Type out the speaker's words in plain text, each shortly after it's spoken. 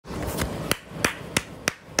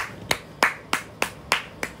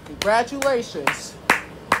Congratulations.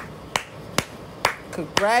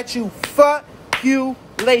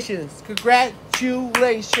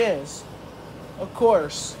 Congratulations. Of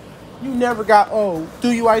course. You never got old.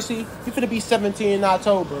 Do you, Icy? You finna be 17 in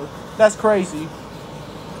October. That's crazy.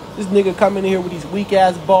 This nigga coming in here with these weak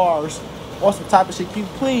ass bars. On some type of shit. Can you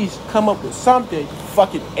please come up with something? You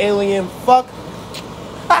fucking alien fuck.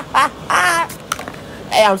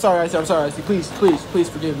 Hey, I'm sorry, Icy. Please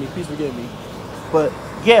forgive me. But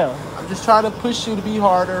yeah, I'm just trying to push you to be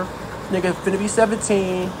harder. Nigga finna be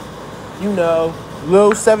 17. You know,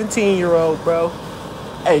 little 17-year-old, bro.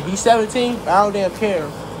 Hey, he's 17, but I don't damn care.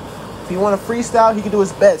 If he want to freestyle, he can do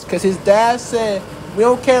his best. Because his dad said, we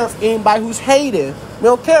don't care if anybody who's hating.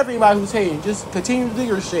 Just continue to do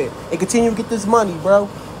your shit. And continue to get this money, bro.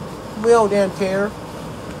 We don't damn care.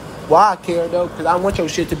 Well, I care, though, because I want your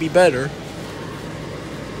shit to be better.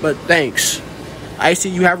 But thanks. I see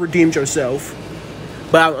you have redeemed yourself.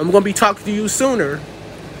 But I'm going to be talking to you sooner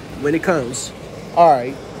when it comes.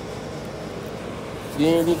 Alright. You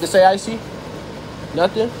anything to say, Icy?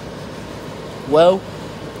 Nothing? Well,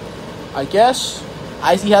 I guess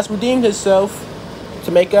Icy has redeemed himself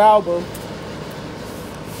to make an album.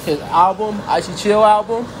 His album, Icy Chill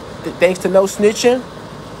album. Thanks to no snitching.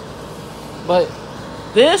 But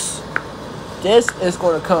this is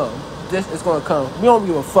going to come. We don't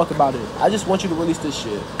give a fuck about it. I just want you to release this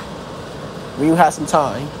shit when you have some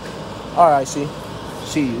time. Alright, see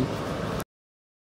you.